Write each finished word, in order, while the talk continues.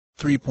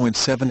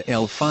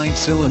3.7L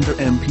 5-cylinder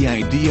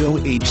MPI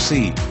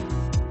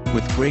DOHC.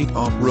 With great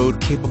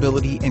off-road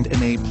capability and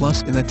an A+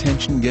 in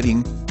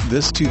attention-getting,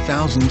 this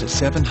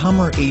 2007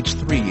 Hummer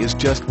H3 is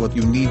just what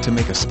you need to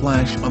make a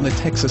splash on the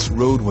Texas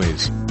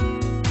roadways.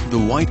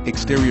 The white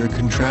exterior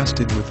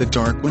contrasted with the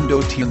dark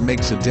window tint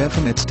makes a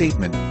definite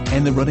statement,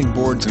 and the running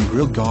boards and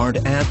grille guard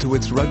add to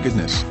its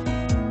ruggedness.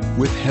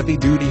 With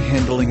heavy-duty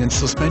handling and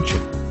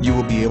suspension, you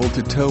will be able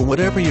to tow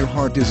whatever your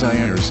heart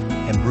desires,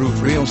 and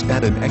roof rails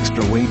add an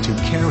extra weight to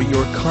carry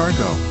your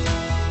cargo.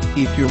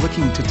 If you're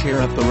looking to tear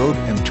up the road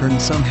and turn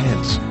some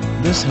heads,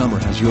 this Hummer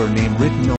has your name written